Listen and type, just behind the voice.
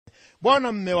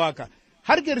bona mme wa ka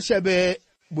ha re ke re shebe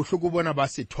bohloko bona ba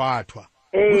sethwathwa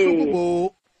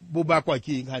bohloko bo bakwa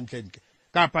ke eng hantlentle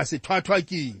kapa sethwathwa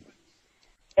ke eng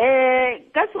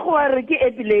ka sekgowa re ke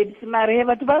epilepsy mare he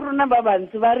batho ba rona ba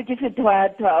bantsho ba re ke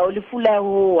sethwathwa o le fula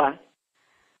hoa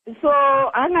so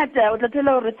hangata o tla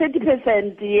thola hore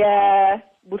 30% ya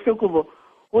bohloko bo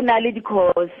ho na le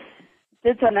di-cause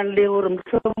tse tshwanang le hore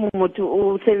mohlomong motho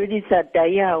o sebedisa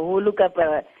tahi haholo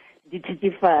kapa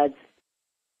dithethefatsi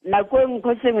nako e nngwe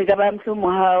cause engwe ka ba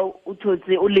mohlomong ha o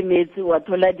thotse o lemetse wa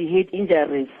thola di-head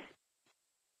injuries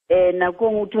nako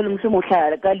e nngwe o thole mohlomong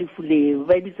hlala ka lefu leo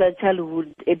ba bitsa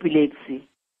childhood epilepsy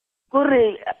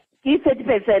kore ke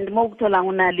 30% mo go tholang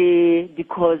ho na le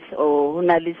di-cause or ho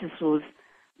na le sesosi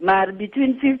mare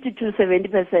between 50 to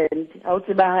 70% ha o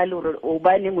tsebahale hore o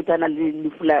bane motho a na le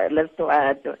lefu la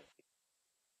sethwathwa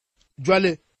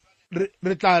jwale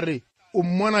re tla re o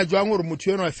mmona jwang gore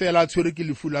motho eno a fela a tshwere ke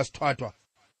lefu la sethwathwa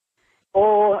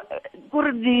o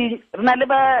kore re na le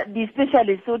ba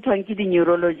di-specialist o thwang ke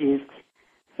di-neurologist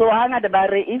so hangata ba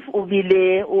re if o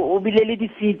bile le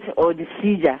di-fit or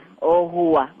di-seizure or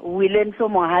hoa o ile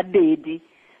mohlomong ha bedi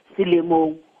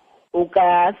selemong o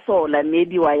ka sola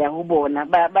maybe wa ya ho bona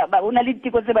o na le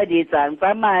diteko tse ba di etsang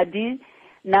tsa madi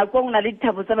nako o na le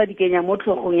dithapo tse ba di kenya mo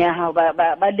tlhogong ya hao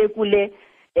ba lekole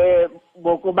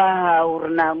boko ba hao hore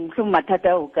na mohlomong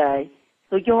mathata o kae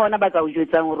so ke hona ba ka o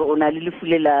jwetsang hore o na le lefu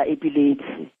la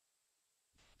epilepsy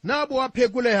na bo a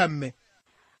phekoleha mme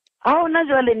ha ona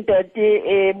jwale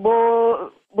ntate bo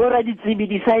raditsebi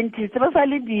di-scientist ba sa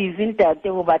le busy ntate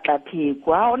ho batla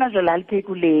pheko ha ona jwale ha le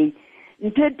phekolehe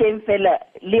ntho e teng fela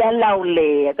le ya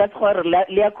laoleha ka sekgowa re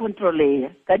le ya controleha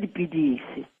ka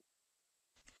dipidisi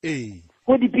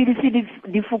ho dipidisi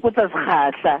di fokotsa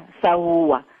sekgahla sa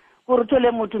hoa gore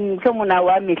thole motho mohlomong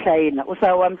wa mehla ena o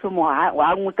sa wa mohlomong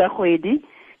wa ngwe ka kgwedi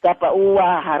kapa o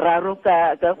wa hararo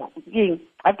ka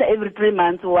after every 3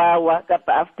 months wa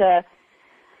kapa after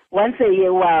once a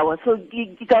year wa so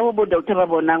ke ka ho bo doctor ba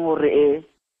bonang hore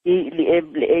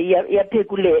ya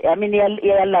phekole I mean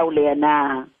ya laoleha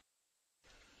na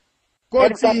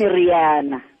kotsi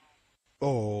meriana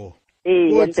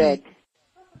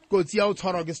kotsi ya o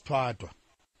tshwarwa ke sethwathwa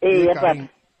ya papa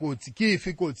kotsi ke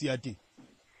efe kotsi ya teng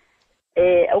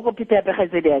o go pheta pe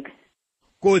gatsediaka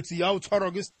kotsi ya o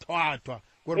tshwarwa ke sethwathwa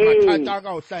gore mathata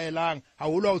ka o hlaelang ha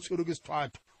o la o tshwere ke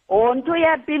sethwathwa o ntho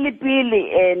ya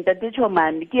pele ntate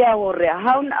Chomane ke ya hore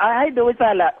ha ebe o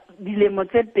tsala dilemo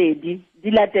tse pedi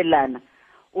di latelana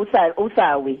o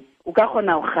sawe o ka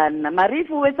kgona go ganna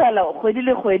marifu o tsala kgwedi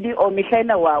le kgwedi o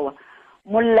mehlaina wawa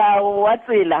molao wa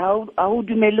tsela ha o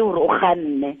dumele hore o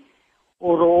ganne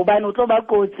hore o bane o tlo ba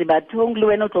kotsi bathong le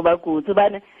wena o tlo ba kotsi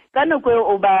bane ka nako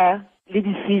o ba le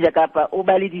di-seizure kapa o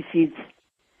ba le di-fits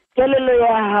kelelo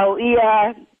ya hao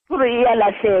kore ya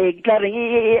lahleka tlareng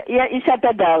e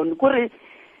shut down kore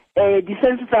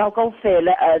di-sense tsa hao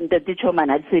kaofela ntate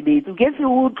Chomane ha di sebetse o ke se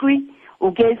utlwi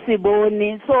o ke se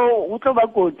bone so o tlo ba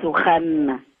kotsi o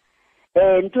ganna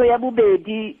ntho ya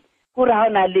bobedi kore ha o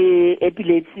na le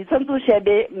epilepsy tshwanetse o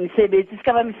shebe mesebetsi se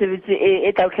ka ba mesebetsi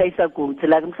e tla o hlahisa kotsi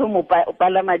like mohlomong o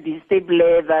palama di-stable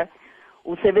leather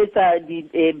o sebetsa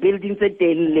di-building tse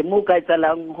telele mo o ka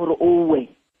etsalang gore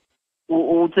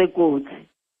o tswe kotsi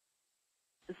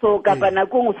so kapa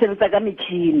nako o sebetsa ka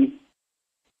metšhini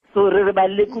so re ba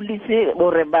lekolise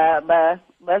gore ba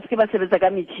se ba sebetsa ka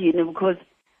metšhini because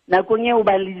nakong e o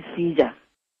ba le di-seizure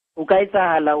o ka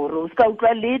etsahala gore o se ka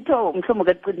utlwa letho mohlomong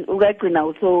o ka qina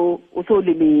o so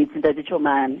lemetse ntate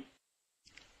Chomane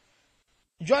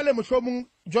jwale mohlomong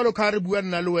jwalo ka re bua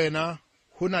nna le wena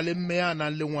ho na le mme ya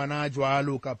nang le ngwana a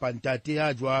jwalo kapa ntate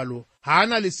ya jwalo ha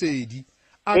ana lesedi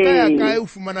a ka ya kae o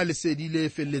fumana lesedi le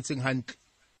felletseng hantle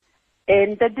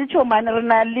ntate Chomane re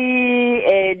na le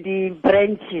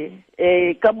di-branch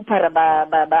ka bophara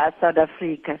ba South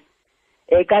Africa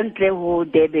ka ntle ho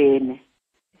Durban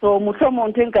so mohlomong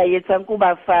ntho nka etsang ko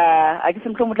ba fa a ke se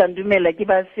mohlomong tla ndumela ke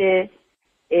ba se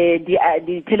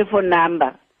di-telephone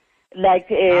number like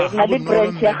na le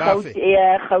branch ya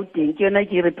Gauteng ke yona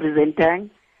ke representang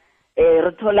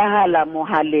re tholahala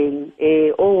mohaleng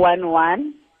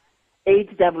 011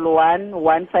 811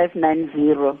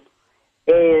 1590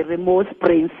 remote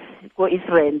Springs ko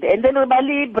Israel and then re ba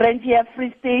le branch ya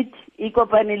Free State e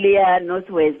kopane le ya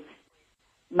Northwest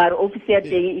mara office ya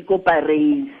teng e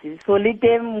koparate so le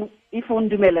teng if o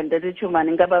ndumela ntate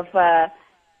Chomane nka ba fa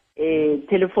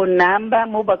telephone number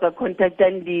mo ba ka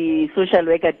contactang di-social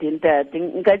worker teng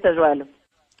nka etsa jwalo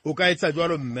o ka etsa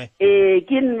jwalo mme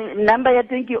ke number ya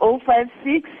teng ke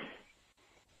 056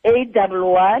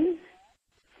 811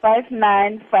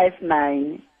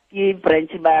 5959 ke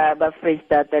branch ba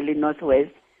Freystata le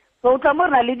Northwest so tla mo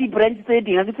rena le di-branch tse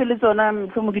ding a ke le tsona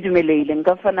mohlomong ke dumeleile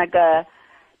nka fana ka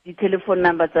di-telephone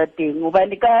number tsa teng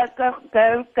gobane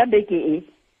ka beke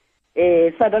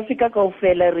South Africa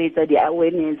kaofela re etsa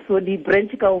di-awareness so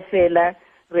di-branch kaofela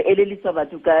re elelisa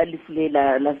batho ka lefu le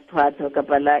la sethwathwa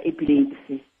kapa la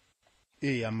epilepsy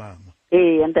ya mama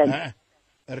ntate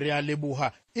re a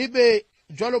leboha ebe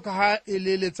jwalo ka ha e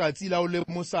le letsatsi la o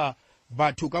lemosa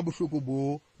batho ka bohloko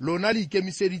bo lona le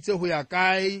ikemiseditse ho ya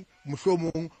kae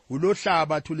mohlomong ho lo hlaba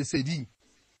batho leseding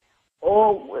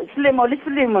selemo le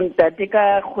selemo ntate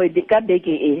ka kgwedi ka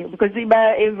beke because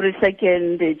iba every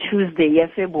second Tuesday ya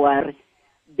February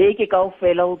beke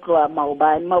kaofela ho tloha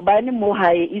maobane mo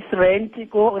hae East Rand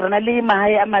ko rena le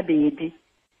mahae a mabedi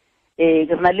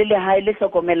rena le lehae le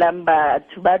hlokomelang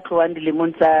batho ba tlohang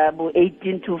dilemong tsa bo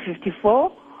 18 to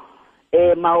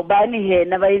 54 maobane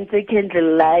hena ba entse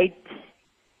candle light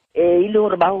ile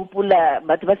hore ba hopola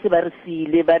batho ba se ba re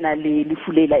sile ba na le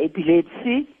lefu la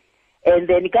epilepsy and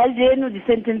then ka jeno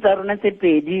di-sentence tsa rona tse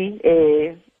pedi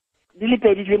di le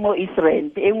pedi le mo East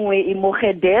Rand e nngwe e mo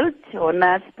Gedelt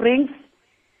hona Springs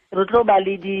re tlo ba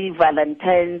le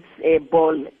di-Valentines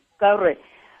ball ka gore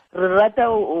re rata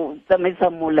o tsamaisa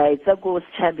molaetsa ko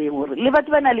setšhabeng gore le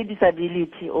batho ba na le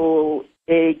disability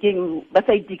ba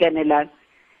sa itekanelang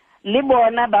le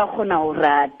bona ba kgona ho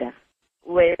rata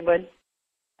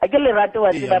a ke lerato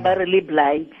wa tseba ba re le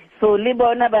blind so le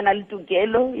bona ba na le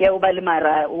tokelo ya ho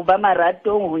ba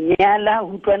maratong ho nyala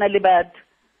ho utlwana le batho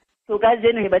so ka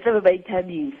jeno ba tla ba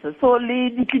ithabisa so le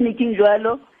ditleliniking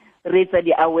jwalo re etsa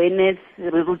di-awareness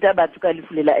re ruta batho ka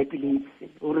lefu la epilepsy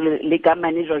gore le ka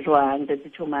manejwa jwang Tate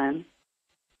Chomane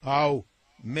hao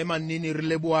Mme Mannini re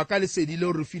leboha ka lesedi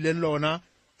leo re fileng lona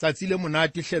tsatsi le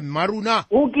monate hle mmaruna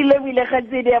o kile o ile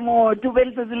kgatsedi ya motho be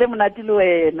letsatsi le monate le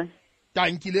wena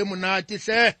tankile monate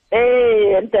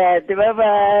hle ntate bye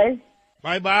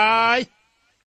bye bye